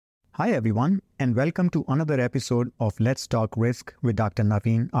Hi everyone, and welcome to another episode of Let's Talk Risk with Dr.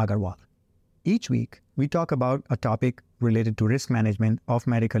 Naveen Agarwal. Each week, we talk about a topic related to risk management of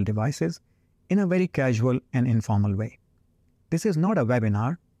medical devices in a very casual and informal way. This is not a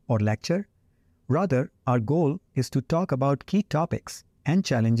webinar or lecture. Rather, our goal is to talk about key topics and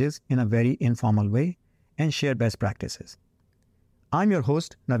challenges in a very informal way and share best practices. I'm your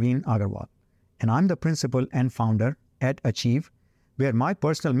host, Naveen Agarwal, and I'm the principal and founder at Achieve, where my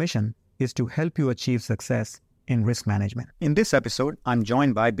personal mission is to help you achieve success in risk management. In this episode, I'm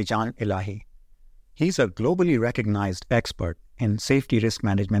joined by Bijan Elahi. He's a globally recognized expert in safety risk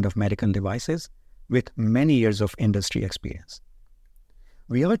management of medical devices with many years of industry experience.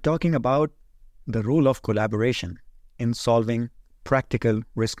 We are talking about the role of collaboration in solving practical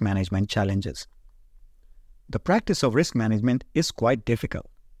risk management challenges. The practice of risk management is quite difficult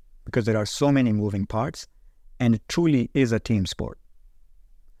because there are so many moving parts, and it truly is a team sport.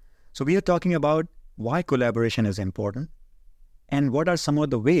 So we are talking about why collaboration is important and what are some of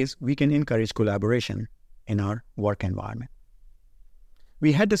the ways we can encourage collaboration in our work environment.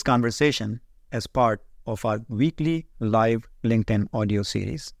 We had this conversation as part of our weekly live LinkedIn audio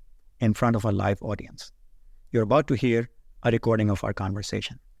series in front of a live audience. You're about to hear a recording of our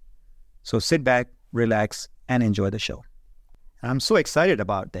conversation. So sit back, relax, and enjoy the show. And I'm so excited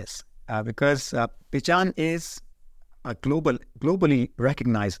about this because Bijan is a globally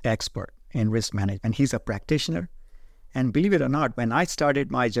recognized expert in risk management. He's a practitioner. And believe it or not, when I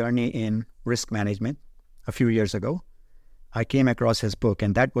started my journey in risk management a few years ago, I came across his book,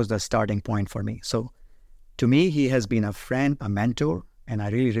 and that was the starting point for me. So to me, he has been a friend, a mentor, and I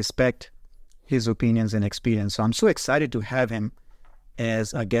really respect his opinions and experience. So I'm so excited to have him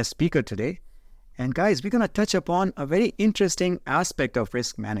as a guest speaker today. And guys, we're going to touch upon a very interesting aspect of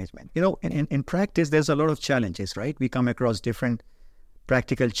risk management. You know, in practice, there's a lot of challenges, right? We come across different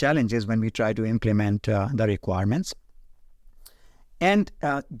practical challenges when we try to implement the requirements. And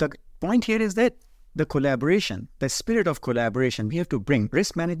the point here is that the collaboration, the spirit of collaboration, we have to bring.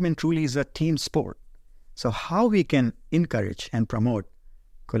 Risk management truly is a team sport. So how we can encourage and promote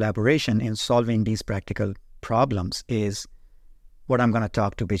collaboration in solving these practical problems is what I'm going to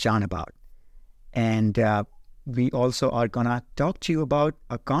talk to Bijan about. And we also are going to talk to you about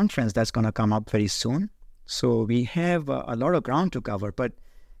a conference that's going to come up very soon. So we have a lot of ground to cover. But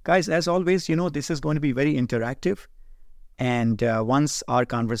guys, as always, you know, this is going to be very interactive. And once our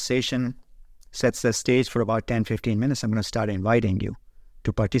conversation sets the stage for about 10-15 minutes, I'm going to start inviting you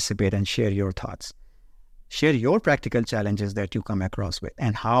to participate and share your thoughts. Share your practical challenges that you come across with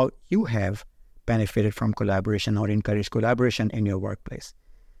and how you have benefited from collaboration or encouraged collaboration in your workplace.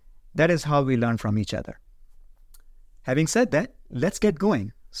 That is how we learn from each other. Having said that, let's get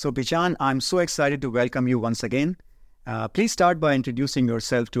going. So Bijan, I'm so excited to welcome you once again. Please start by introducing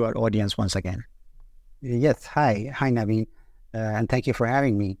yourself to our audience once again. Yes, hi Naveen, and thank you for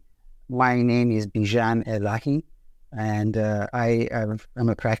having me. My name is Bijan Elahi, and I am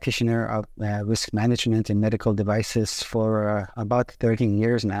a practitioner of risk management in medical devices for about 13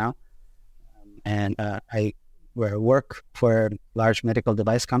 years now. And I work for a large medical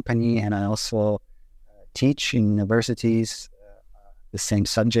device company, and I also teach in universities the same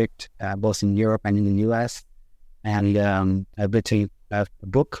subject, both in Europe and in the US. And I've written a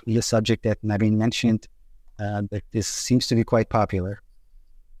book on the subject that Naveen mentioned, that this seems to be quite popular.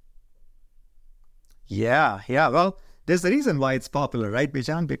 Yeah. Well, there's a reason why it's popular, right,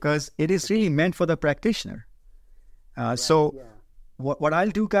 Bijan? Because it is really meant for the practitioner. What I'll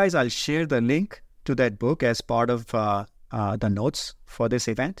do, guys, I'll share the link to that book as part of the notes for this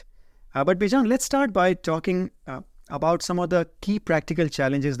event. But Bijan, let's start by talking about some of the key practical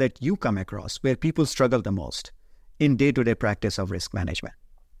challenges that you come across where people struggle the most in day-to-day practice of risk management.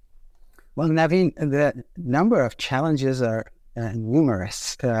 Well, Naveen, the number of challenges are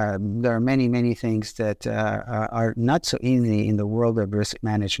numerous. There are many things that are not so easy in the world of risk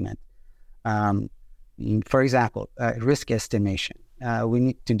management. For example, risk estimation. We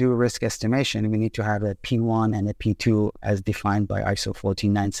need to do a risk estimation. We need to have a P1 and a P2 as defined by ISO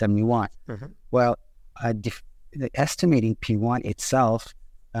 14971. Mm-hmm. Well, estimating P1 itself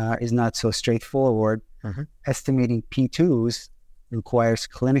is not so straightforward. Mm-hmm. Estimating P2s requires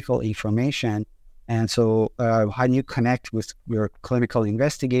clinical information. And so how do you connect with your clinical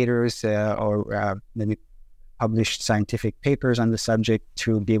investigators or maybe published scientific papers on the subject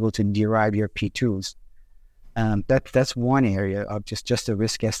to be able to derive your P2s? That's one area of just a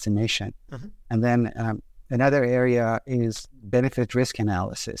risk estimation. Mm-hmm. And then another area is benefit risk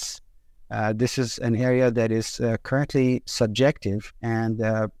analysis. This is an area that is currently subjective, and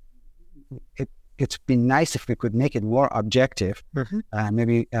it it's been nice if we could make it more objective,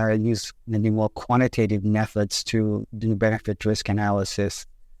 maybe use maybe more quantitative methods to do benefit risk analysis.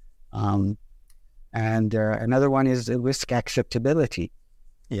 And another one is risk acceptability.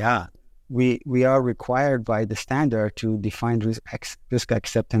 Yeah. We are required by the standard to define risk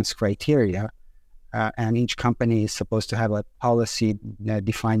acceptance criteria, and each company is supposed to have a policy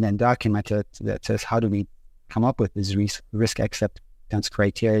defined and documented that says how do we come up with these risk acceptance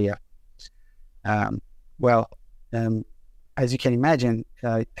criteria. As you can imagine,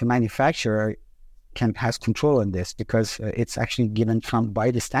 a manufacturer has control on this because it's actually given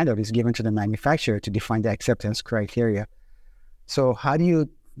by the standard is given to the manufacturer to define the acceptance criteria. So how do you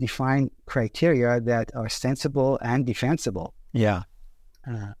define criteria that are sensible and defensible? Yeah.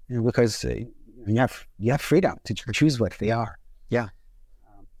 Because you have freedom to choose what they are. Yeah.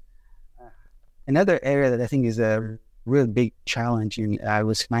 Another area that I think is a real big challenge in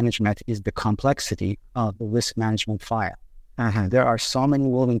risk management is the complexity of the risk management file. There are so many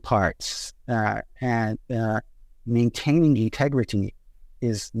moving parts, and maintaining integrity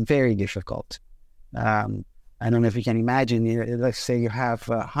is very difficult. I don't know if you can imagine, let's say you have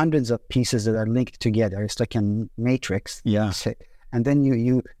hundreds of pieces that are linked together. It's like a matrix. Yeah. And then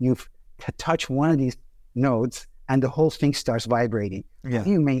you touch one of these nodes and the whole thing starts vibrating. Yeah. How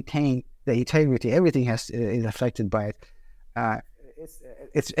do you maintain the integrity? Everything is affected by it.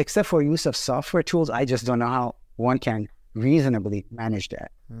 It's except for use of software tools, I just don't know how one can reasonably manage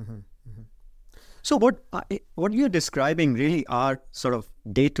that. So what you're describing really are sort of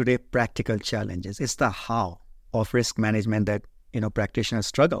day-to-day practical challenges. It's the how of risk management that practitioners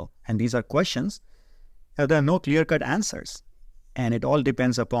struggle, and these are questions. There are no clear-cut answers, and it all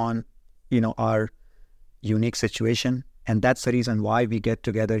depends upon our unique situation, and that's the reason why we get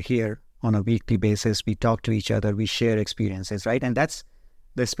together here on a weekly basis. We talk to each other, we share experiences, right? And that's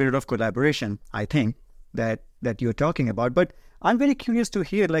the spirit of collaboration, I think, that you're talking about. But I'm very curious to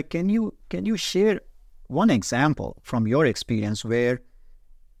hear, like, can you share one example from your experience where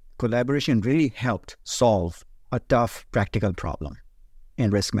collaboration really helped solve a tough practical problem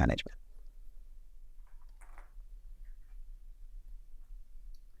in risk management?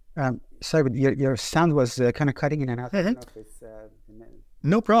 Sorry, but your sound was kind of cutting in and out.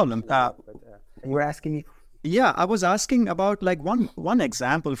 No problem. You were asking me? Yeah, I was asking about like one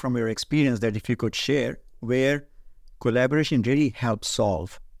example from your experience that if you could share where collaboration really helps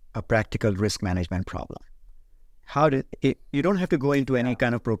solve a practical risk management problem. You don't have to go into any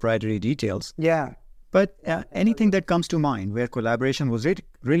kind of proprietary details. Yeah. But anything that comes to mind where collaboration was really,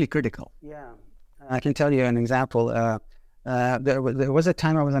 really critical. Yeah. I can tell you an example. There was a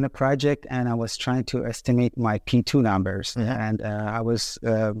time I was on a project and I was trying to estimate my P2 numbers. And I was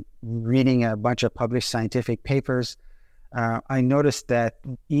reading a bunch of published scientific papers. I noticed that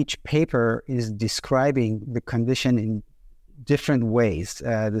each paper is describing the condition in different ways,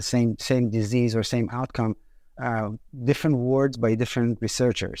 the same disease or same outcome, different words by different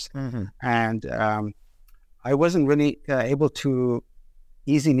researchers. And I wasn't really able to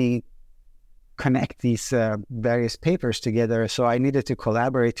easily connect these various papers together. So I needed to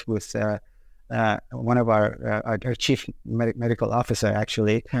collaborate with one of our chief medical officer,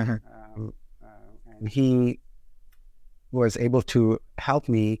 actually. And he was able to help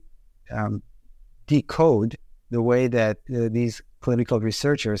me decode the way that these clinical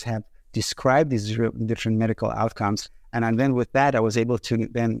researchers have described these different medical outcomes. And then with that, I was able to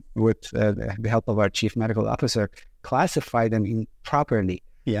then, with the help of our chief medical officer, classify them properly.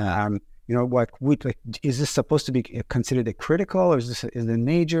 Yeah. Is this supposed to be considered a critical, or is it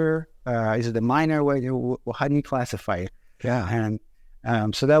major? Is it a minor? How do you classify it? Yeah.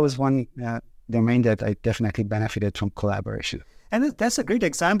 And so that was one domain that I definitely benefited from collaboration. And that's a great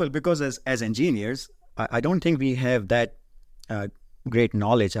example because as engineers, I don't think we have that great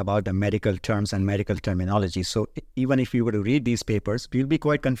knowledge about the medical terms and medical terminology. So even if we were to read these papers, we'll be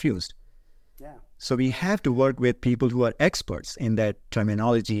quite confused. Yeah. So we have to work with people who are experts in that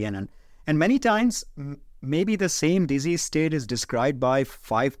terminology. And many times, maybe the same disease state is described by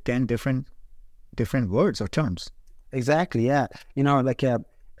 5-10 different words or terms. Exactly, yeah. Like a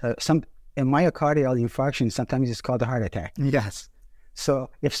myocardial infarction, sometimes it's called a heart attack. Yes. So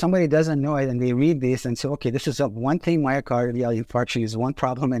if somebody doesn't know it and they read this and say, okay, this is one thing, myocardial infarction is one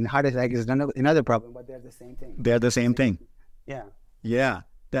problem and heart attack is another problem, but they're the same thing. They're the same thing. Yeah. Yeah.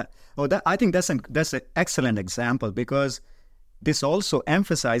 I think that's an excellent example because this also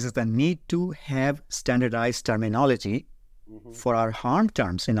emphasizes the need to have standardized terminology for our harm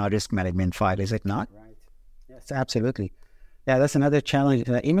terms in our risk management file, is it not? Right. Yes, absolutely. Yeah, that's another challenge.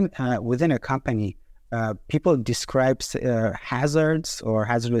 Even within a company, people describe hazards or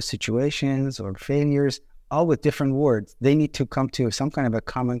hazardous situations or failures all with different words. They need to come to some kind of a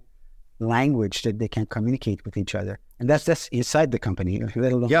common language that they can communicate with each other. And that's inside the company,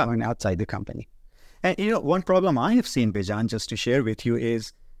 let alone going outside the company. And, one problem I have seen, Bijan, just to share with you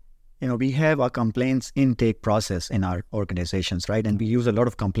is, we have a complaints intake process in our organizations, right? And we use a lot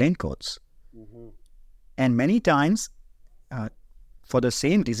of complaint codes. Mm-hmm. And many times, for the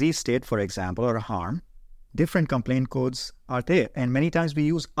same disease state, for example, or harm, different complaint codes are there. And many times we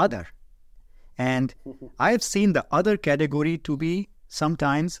use other. And I have seen the other category to be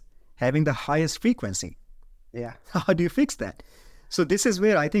sometimes having the highest frequency. Yeah. How do you fix that? So this is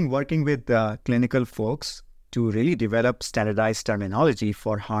where I think working with clinical folks to really develop standardized terminology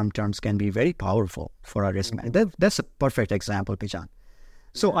for harm terms can be very powerful for our risk management. That's a perfect example, Bijan.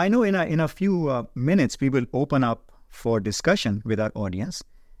 So I know in a few minutes we will open up for discussion with our audience,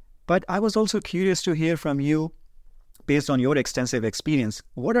 but I was also curious to hear from you, based on your extensive experience,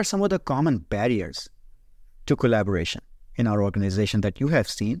 what are some of the common barriers to collaboration in our organization that you have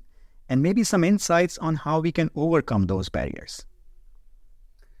seen, and maybe some insights on how we can overcome those barriers?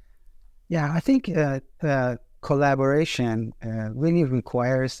 Yeah, I think collaboration really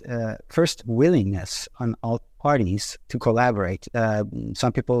requires first willingness on all parties to collaborate.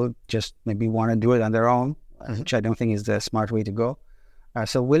 Some people just maybe want to do it on their own, which I don't think is the smart way to go.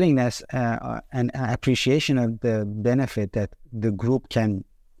 So willingness and appreciation of the benefit that the group can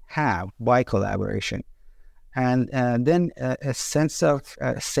have by collaboration. And then a sense of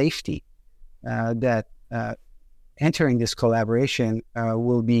safety that entering this collaboration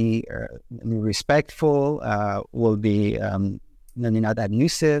will be respectful, will be not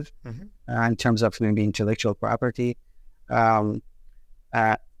abusive in terms of maybe intellectual property. And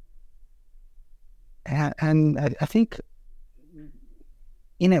I think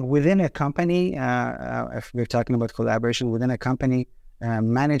within a company, if we're talking about collaboration within a company,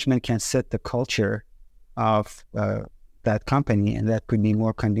 management can set the culture of that company, and that could be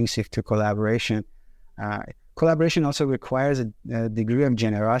more conducive to collaboration. Collaboration also requires a degree of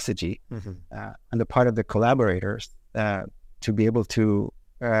generosity on the part of the collaborators to be able to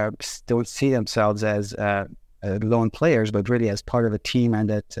don't see themselves as lone players, but really as part of a team, and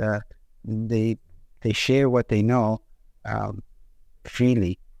that they share what they know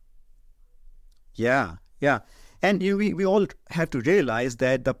freely. Yeah. And we all have to realize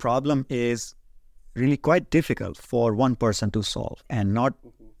that the problem is really quite difficult for one person to solve, and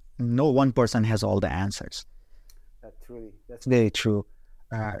no one person has all the answers. That's very true.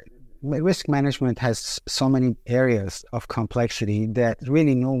 Risk management has so many areas of complexity that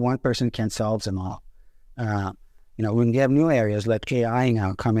really no one person can solve them all. When you have new areas like AI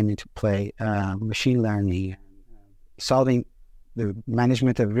now coming into play, machine learning, solving the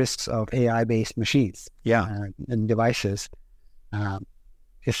management of risks of AI-based machines and devices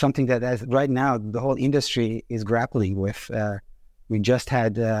is something that right now the whole industry is grappling with. We just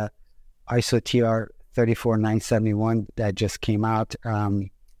had ISO TR 34971 that just came out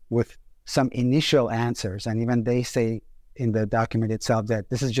with some initial answers, and even they say in the document itself that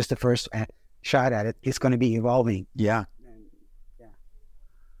this is just the first shot at it. It's going to be evolving. Yeah.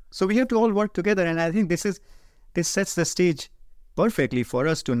 So we have to all work together, and I think this sets the stage perfectly for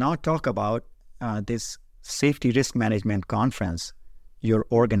us to now talk about this safety risk management conference you're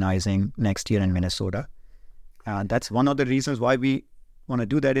organizing next year in Minnesota. That's one of the reasons why we want to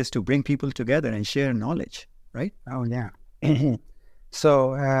do that, is to bring people together and share knowledge, right? Oh, yeah.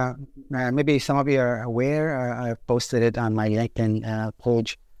 So maybe some of you are aware, I've posted it on my LinkedIn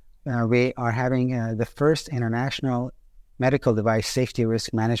page. We are having the first International Medical Device Safety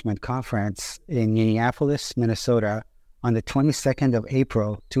Risk Management Conference in Minneapolis, Minnesota on the 22nd of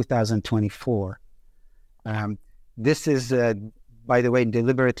April, 2024. This is, by the way,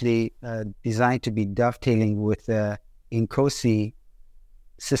 deliberately designed to be dovetailing with the INCOSI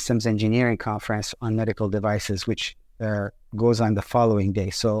Systems Engineering Conference on Medical Devices, which goes on the following day.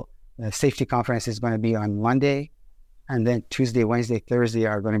 So the safety conference is going to be on Monday, and then Tuesday, Wednesday, Thursday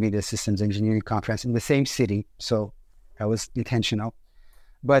are going to be the Systems Engineering Conference in the same city. So that was intentional.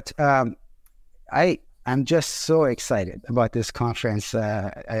 But I'm just so excited about this conference.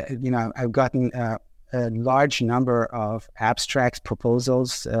 I've gotten a large number of abstracts,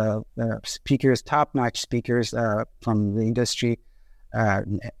 proposals, speakers, top-notch speakers from the industry.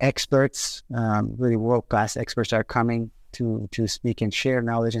 Experts, really world-class experts are coming to speak and share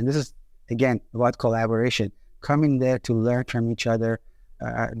knowledge. And this is, again, about collaboration, coming there to learn from each other.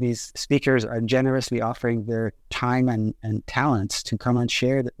 These speakers are generously offering their time and talents to come and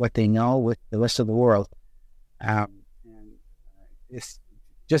share what they know with the rest of the world. And it's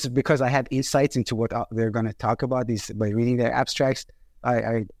just because I had insights into what they're going to talk about by reading their abstracts,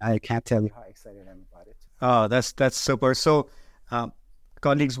 I can't tell you how excited I'm about it. Oh, that's super. So,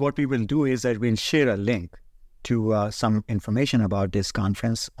 colleagues, what we will do is that we'll share a link to some information about this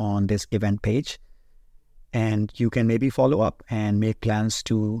conference on this event page, and you can maybe follow up and make plans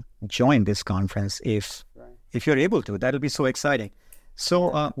to join this conference if you're able to. That'll be so exciting.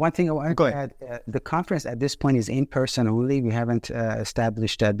 So one thing I want to add, the conference at this point is in person only. We haven't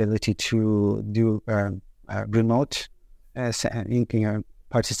established the ability to do remote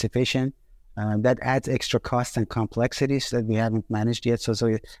participation. That adds extra costs and complexities that we haven't managed yet.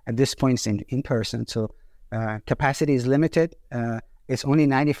 So at this point, it's in person. So capacity is limited. It's only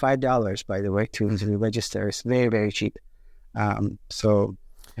 $95, by the way, to register. It's very, very cheap. So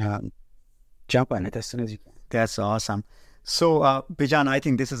jump on it as soon as you can. That's awesome. So, Bijan, I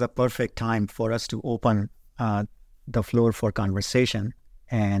think this is a perfect time for us to open the floor for conversation.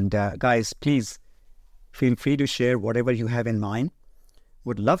 And guys, please feel free to share whatever you have in mind.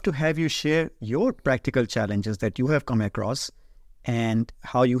 Would love to have you share your practical challenges that you have come across and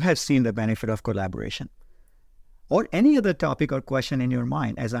how you have seen the benefit of collaboration. Or any other topic or question in your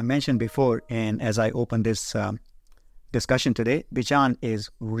mind. As I mentioned before, and as I open this discussion today, Bijan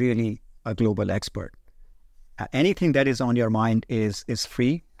is really a global expert. Anything that is on your mind is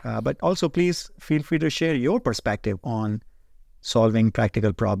free, but also please feel free to share your perspective on solving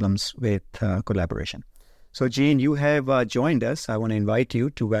practical problems with collaboration. So, Gene, you have joined us. I want to invite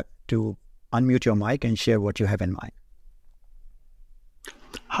you to unmute your mic and share what you have in mind.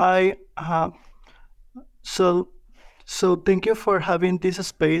 Hi. So thank you for having this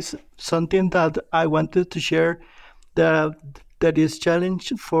space. Something that I wanted to share that is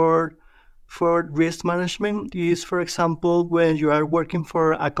challenge for risk management is, for example, when you are working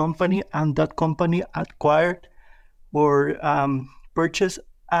for a company and that company acquired or purchased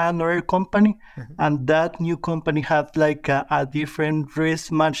another company, and that new company have like a different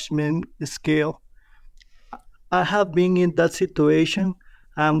risk management scale. I have been in that situation,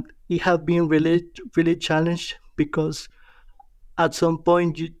 and it has been really, really challenged because at some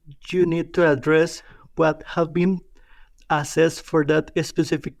point you need to address what have been assessed for that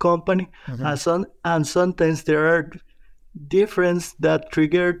specific company, and sometimes there are differences that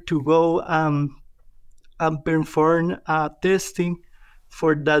trigger to go and perform testing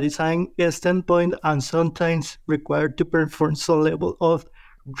for the design standpoint, and sometimes required to perform some level of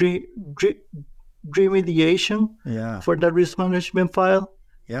remediation for the risk management file.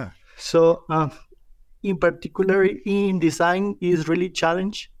 Yeah. So in particular in design is really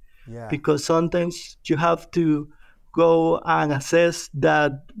challenging because sometimes you have to go and assess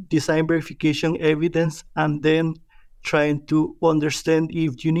that design verification evidence and then trying to understand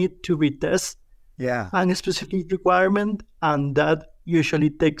if you need to retest a specific requirement, and that usually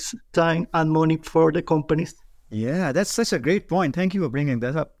takes time and money for the companies. Yeah, that's such a great point. Thank you for bringing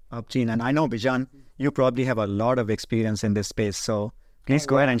that up, Gene. And I know, Bijan, you probably have a lot of experience in this space. So please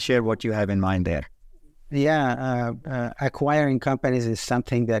go ahead and share what you have in mind there. Yeah, acquiring companies is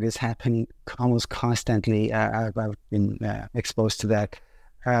something that is happening almost constantly. I've been exposed to that.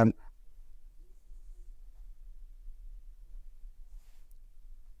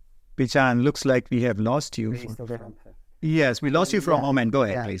 Bijan, looks like we have lost you. Yes, we lost you for a moment. Go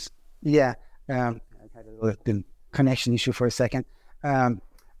ahead, please. Yeah, I had a little connection issue for a second.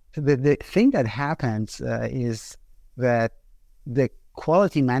 The thing that happens is that the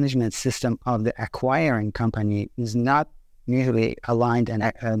quality management system of the acquiring company is not nearly aligned and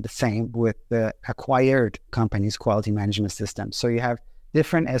the same with the acquired company's quality management system. So you have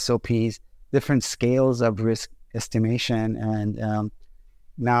different SOPs, different scales of risk estimation, and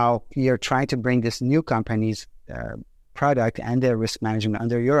now you're trying to bring this new company's product and their risk management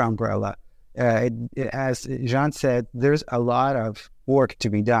under your umbrella. As Jean said, there's a lot of work to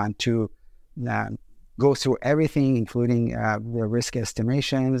be done to go through everything, including the risk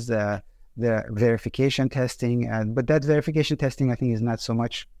estimations, the verification testing. But that verification testing, I think, is not so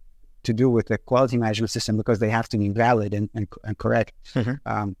much to do with the quality management system because they have to be valid and correct.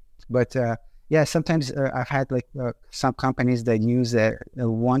 But sometimes I've had some companies that use a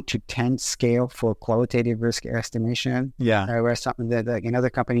 1 to 10 scale for qualitative risk estimation. Where something that in other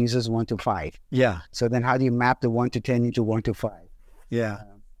companies uses 1 to 5. So then how do you map the 1 to 10 into 1 to 5?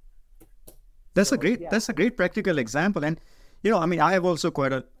 That's a great practical example. And, I have also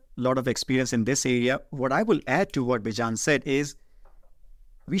quite a lot of experience in this area. What I will add to what Bijan said is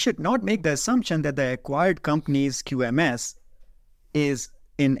we should not make the assumption that the acquired company's QMS is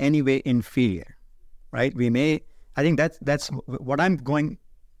in any way inferior, right? I think that's what I'm going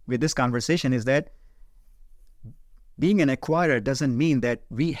with this conversation is that being an acquirer doesn't mean that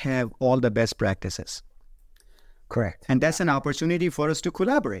we have all the best practices. Correct. And that's an opportunity for us to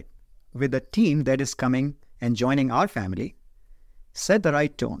collaborate with a team that is coming and joining our family, set the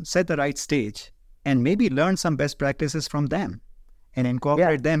right tone, set the right stage, and maybe learn some best practices from them and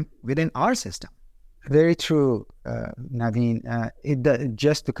incorporate them within our system. Very true, Naveen.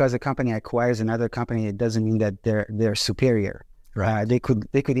 Just because a company acquires another company, it doesn't mean that they're superior. Right. They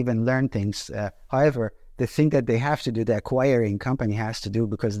could even learn things. However, the thing that they have to do, the acquiring company has to do,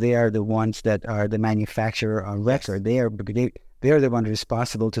 because they are the ones that are the manufacturer on record. Yes. They are the ones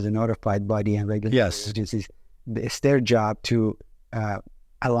responsible to the notified body and regulatory agencies. It's their job to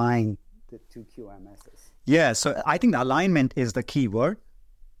align the two QMSs. Yeah, so I think alignment is the key word.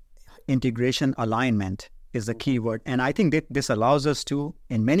 Integration alignment is the key word. And I think that this allows us to,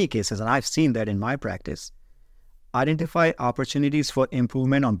 in many cases, and I've seen that in my practice, identify opportunities for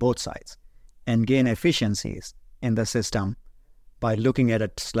improvement on both sides and gain efficiencies in the system by looking at a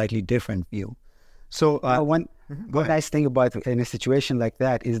slightly different view. So one nice thing about in a situation like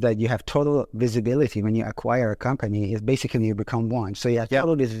that is that you have total visibility when you acquire a company. Is basically you become one. So you have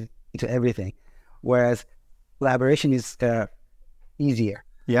total visibility to everything. Whereas collaboration is easier.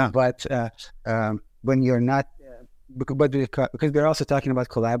 Yeah. But when you're not, because we're also talking about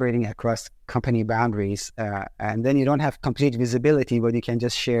collaborating across company boundaries, and then you don't have complete visibility, but you can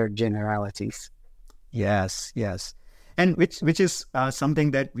just share generalities. Yes. And which is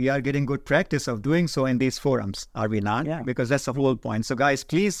something that we are getting good practice of doing so in these forums, are we not? Yeah. Because that's the whole point. So guys,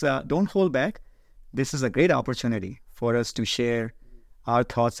 please don't hold back. This is a great opportunity for us to share our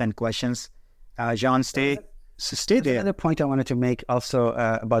thoughts and questions. Jean, stay there. Another point I wanted to make also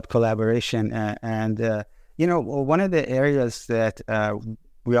about collaboration, one of the areas that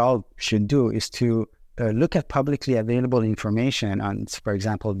we all should do is to look at publicly available information on, for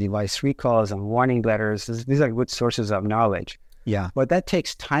example, device recalls and warning letters. These are good sources of knowledge. Yeah. But that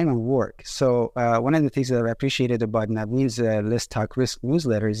takes time and work. So one of the things that I appreciated about Naveen's Let's Talk Risk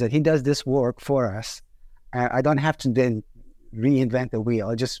newsletter is that he does this work for us. I don't have to then reinvent the wheel.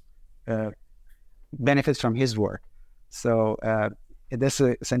 I just benefits from his work. So this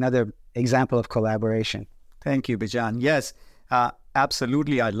is another example of collaboration. Thank you, Bijan. Yes,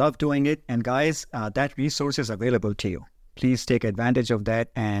 absolutely. I love doing it. And guys, that resource is available to you. Please take advantage of that.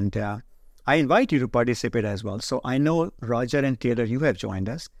 And I invite you to participate as well. So I know Roger and Taylor, you have joined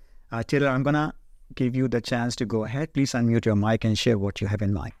us. Taylor, I'm going to give you the chance to go ahead. Please unmute your mic and share what you have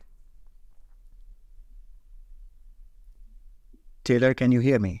in mind. Taylor, can you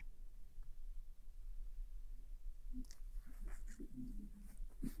hear me?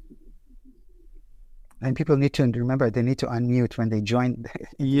 And people need to remember they need to unmute when they join.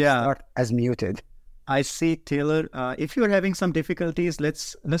 Yeah, start as muted. I see, Taylor. If you're having some difficulties,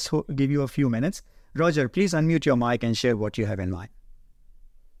 let's give you a few minutes. Roger, please unmute your mic and share what you have in mind.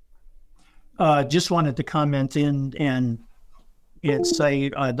 Just wanted to comment in and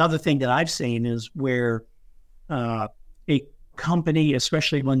say another thing that I've seen is where a company,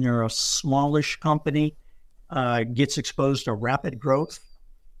 especially when you're a smallish company, gets exposed to rapid growth.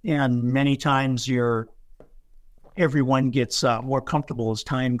 And many times everyone gets more comfortable as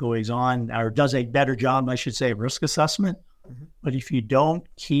time goes on, or does a better job, I should say, of risk assessment. Mm-hmm. But if you don't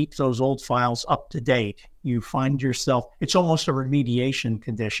keep those old files up to date, you find yourself, it's almost a remediation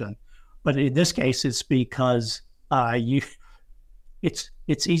condition. But in this case, it's because it's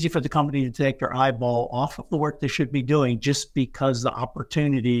easy for the company to take their eyeball off of the work they should be doing just because the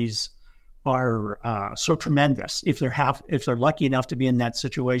opportunities are so tremendous if they're lucky enough to be in that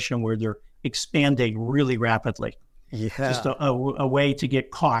situation where they're expanding really rapidly. Yeah, just a way to get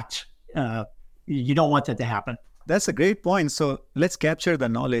caught. You don't want that to happen. That's a great point. So let's capture the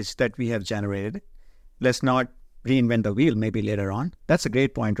knowledge that we have generated. Let's not reinvent the wheel maybe later on. That's a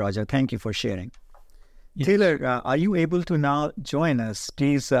great point, Roger. Thank you for sharing. Yes. Taylor, are you able to now join us?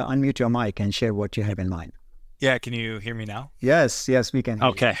 Please unmute your mic and share what you have in mind. Yeah, can you hear me now? Yes, we can hear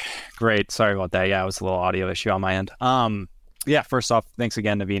you. Okay, great. Sorry about that. Yeah, it was a little audio issue on my end. First off, thanks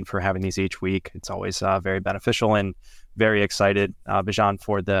again, Naveen, for having these each week. It's always very beneficial and very excited, Bijan,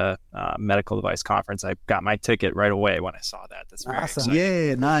 for the medical device conference. I got my ticket right away when I saw that. That's very awesome. exciting.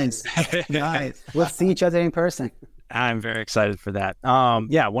 Yeah, nice. Nice. We'll see each other in person. I'm very excited for that.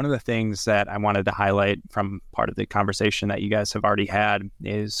 One of the things that I wanted to highlight from part of the conversation that you guys have already had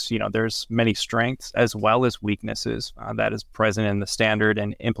is, there's many strengths as well as weaknesses that is present in the standard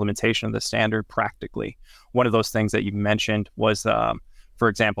and implementation of the standard practically. One of those things that you mentioned was, for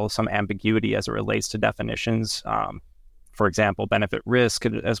example, some ambiguity as it relates to definitions, for example, benefit risk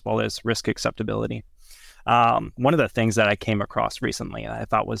as well as risk acceptability. One of the things that I came across recently and I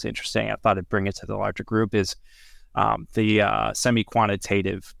thought was interesting, I thought I'd bring it to the larger group is the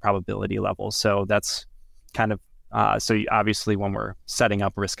semi-quantitative probability level. So that's kind of obviously when we're setting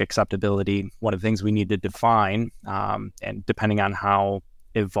up risk acceptability, one of the things we need to define, and depending on how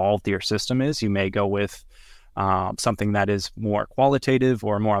evolved your system is, you may go with something that is more qualitative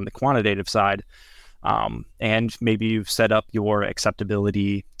or more on the quantitative side. And maybe you've set up your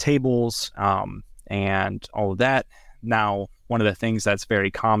acceptability tables and all of that. Now, one of the things that's very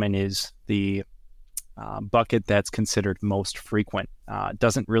common is the bucket that's considered most frequent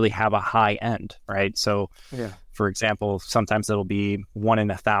doesn't really have a high end, right? So, for example, sometimes it'll be 1 in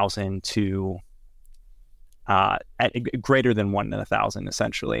 1,000 to greater than 1 in 1,000,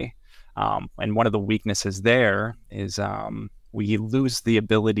 essentially. And one of the weaknesses there is we lose the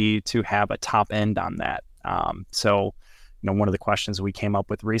ability to have a top end on that. So, one of the questions we came up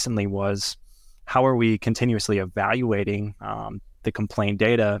with recently was, how are we continuously evaluating the complaint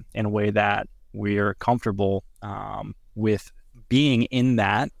data in a way that we're comfortable with being in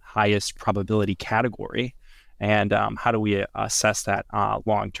that highest probability category? And how do we assess that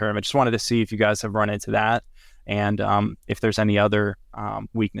long term? I just wanted to see if you guys have run into that, and if there's any other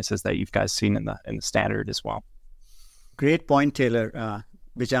weaknesses that you've guys seen in the standard as well. Great point, Taylor.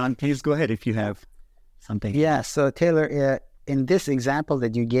 Bijan, please go ahead if you have something. Yeah. So Taylor, in this example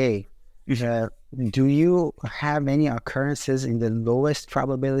that you gave, do you have any occurrences in the lowest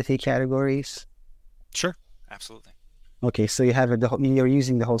probability categories? Sure, absolutely. Okay, so you have you're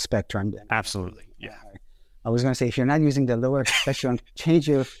using the whole spectrum then. Absolutely, yeah. I was going to say, if you're not using the lower spectrum, change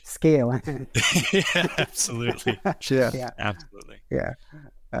your scale. Yeah, absolutely. Yeah, absolutely.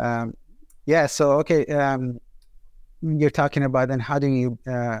 Yeah. So okay, you're talking about then how do you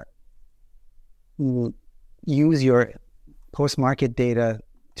use your post-market data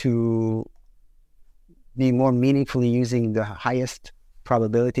to be more meaningfully using the highest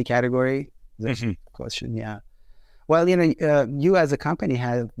probability category? That's the question. Yeah. Well, you as a company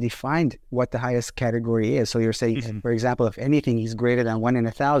have defined what the highest category is. So you're saying, for example, if anything is greater than 1 in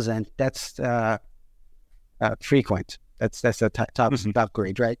 1,000, that's frequent. That's the top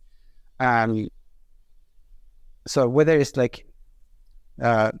grade, right? So whether it's like,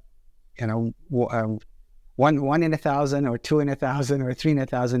 1 in 1,000 or 2 in 1,000 or 3 in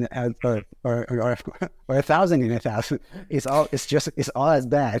 1,000 or 1,000 in 1,000, it's all as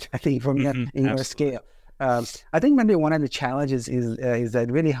bad, I think, from in your scale. I think maybe one of the challenges is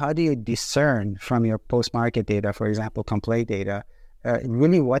that really, how do you discern from your post-market data, for example, complaint data,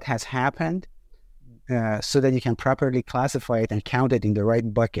 really what has happened, so that you can properly classify it and count it in the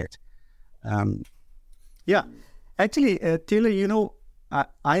right bucket? Yeah, actually, Taylor,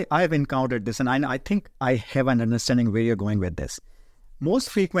 I've encountered this, and I think I have an understanding where you're going with this.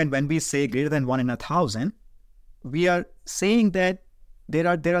 Most frequent, when we say greater than 1 in 1,000, we are saying that there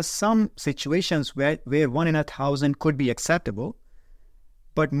are some situations where 1 in 1,000 could be acceptable,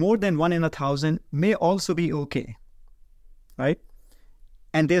 but more than 1 in 1,000 may also be okay, right?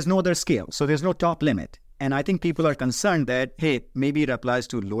 And there's no other scale, so there's no top limit. And I think people are concerned that, hey, maybe it applies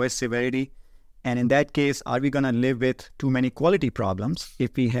to lowest severity. And in that case, are we going to live with too many quality problems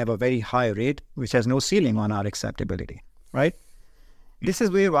if we have a very high rate, which has no ceiling on our acceptability, right? This is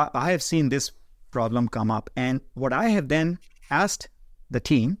where I have seen this problem come up. And what I have then asked the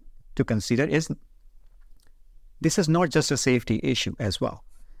team to consider is, this is not just a safety issue as well.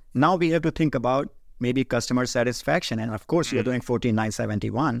 Now we have to think about maybe customer satisfaction. And of course, you're doing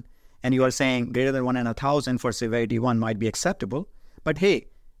 14,971, and you are saying greater than 1 in 1,000 for severity 1 might be acceptable. But hey,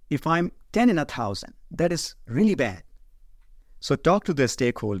 if I'm 10 in 1,000, that is really bad. So talk to the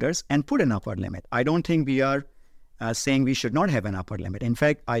stakeholders and put an upper limit. I don't think we are saying we should not have an upper limit. In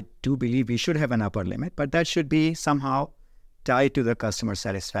fact, I do believe we should have an upper limit, but that should be somehow tied to the customer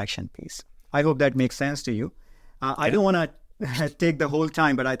satisfaction piece. I hope that makes sense to you. I don't want to take the whole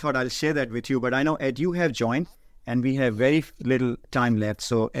time, but I thought I'll share that with you. But I know, Ed, you have joined, and we have very little time left.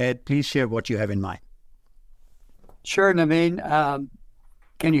 So, Ed, please share what you have in mind. Sure, Naveen.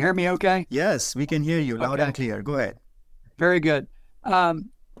 Can you hear me okay? Yes, we can hear you loud and clear. Go ahead. Very good.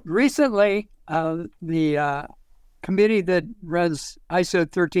 Recently, the committee that runs ISO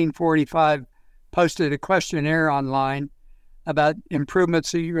 1345 posted a questionnaire online about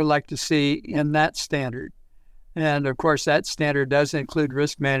improvements that you would like to see in that standard. And of course, that standard does include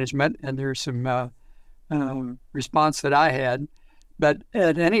risk management, and there's some response that I had. But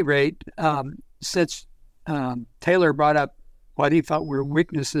at any rate, since Taylor brought up what he thought were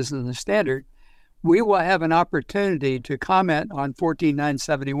weaknesses in the standard, we will have an opportunity to comment on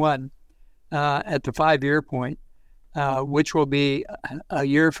 14,971 at the 5-year point, which will be a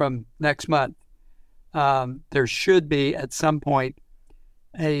year from next month. There should be at some point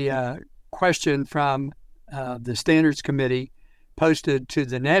a question from the Standards Committee posted to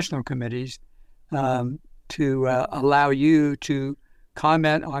the national committees to allow you to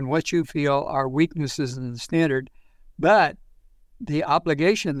comment on what you feel are weaknesses in the standard. But the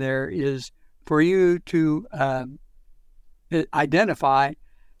obligation there is for you to identify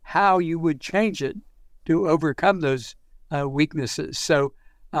how you would change it to overcome those weaknesses. So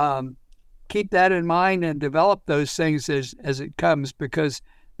keep that in mind and develop those things as it comes, because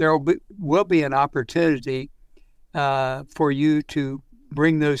there will be an opportunity for you to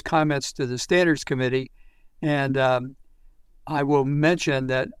bring those comments to the Standards Committee. And I will mention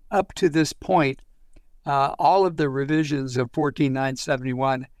that up to this point, all of the revisions of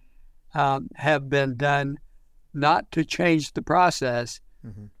 14971 have been done not to change the process,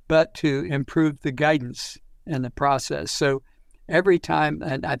 but to improve the guidance in the process. So every time,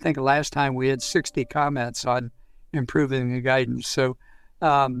 and I think last time we had 60 comments on improving the guidance. So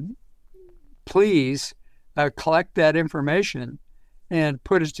please collect that information and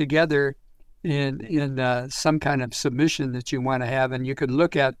put it together in some kind of submission that you want to have. And you could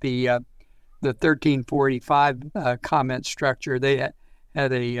look at the 1345 comment structure. They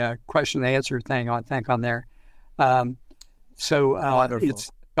had a question and answer thing on there. It's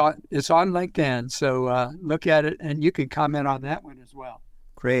on LinkedIn. So look at it, and you can comment on that one as well.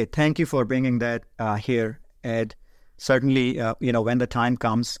 Great. Thank you for bringing that here, Ed. Certainly, when the time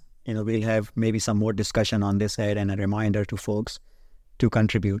comes, we'll have maybe some more discussion on this, Ed, and a reminder to folks to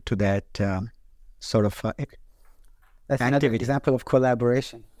contribute to that sort of That's another example of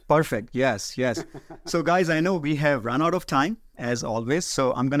collaboration. Perfect. Yes. So, guys, I know we have run out of time, as always.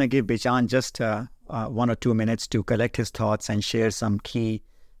 So I'm going to give Bijan just 1 or 2 minutes to collect his thoughts and share some key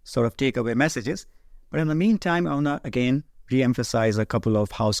sort of takeaway messages. But in the meantime, I want to, again, re-emphasize a couple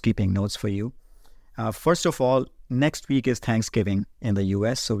of housekeeping notes for you. First of all, next week is Thanksgiving in the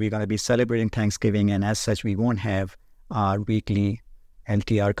U.S., so we're going to be celebrating Thanksgiving, and as such, we won't have our weekly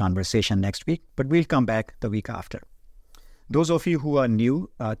LTR conversation next week, but we'll come back the week after. Those of you who are new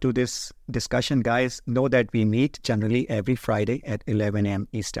to this discussion, guys, know that we meet generally every Friday at 11 a.m.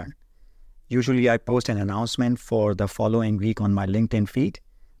 Eastern. Usually I post an announcement for the following week on my LinkedIn feed,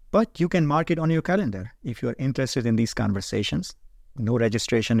 but you can mark it on your calendar if you're interested in these conversations. No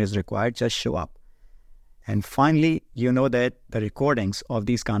registration is required, just show up. And finally, you know that the recordings of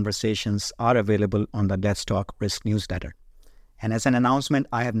these conversations are available on the Let's Talk Risk newsletter. And as an announcement,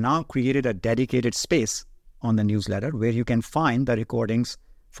 I have now created a dedicated space on the newsletter where you can find the recordings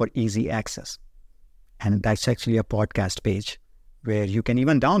for easy access. And that's actually a podcast page where you can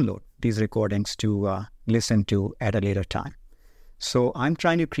even download these recordings to listen to at a later time. So I'm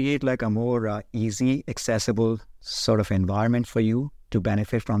trying to create like a more easy, accessible sort of environment for you to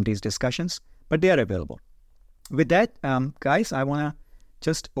benefit from these discussions, but they are available. With that, guys, I want to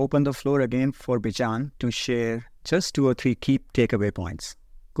just open the floor again for Bijan to share just 2 or 3 key takeaway points.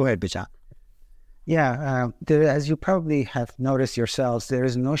 Go ahead, Bijan. Yeah, as you probably have noticed yourselves, there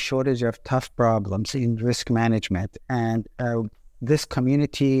is no shortage of tough problems in risk management. And this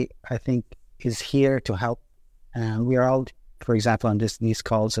community, I think, is here to help. We are all, for example, on these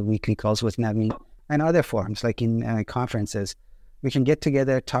calls, weekly calls with Naveen, and other forums, like in conferences. We can get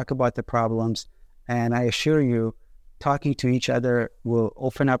together, talk about the problems, and I assure you, talking to each other will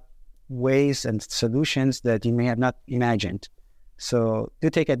open up ways and solutions that you may have not imagined. So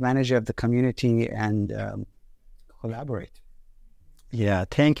do take advantage of the community and collaborate. Yeah,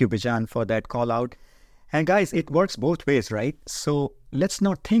 thank you, Bijan, for that call out. And guys, it works both ways, right? So let's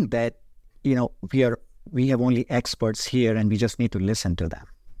not think that, we have only experts here and we just need to listen to them.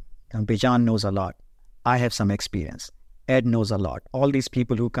 And Bijan knows a lot. I have some experience. Ed knows a lot. All these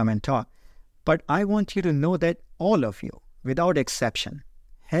people who come and talk. But I want you to know that all of you, without exception,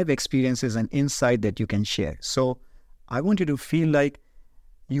 have experiences and insight that you can share. So I want you to feel like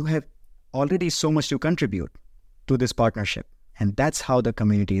you have already so much to contribute to this partnership. And that's how the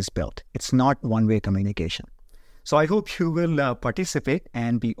community is built. It's not one-way communication. So I hope you will participate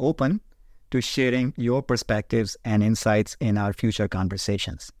and be open to sharing your perspectives and insights in our future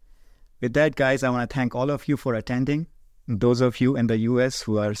conversations. With that, guys, I want to thank all of you for attending. Those of you in the US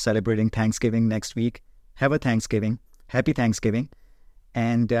who are celebrating Thanksgiving next week, have a Thanksgiving. Happy Thanksgiving.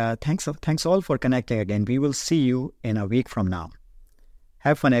 And thanks all for connecting again. We will see you in a week from now.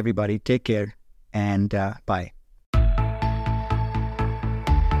 Have fun, everybody. Take care, and bye.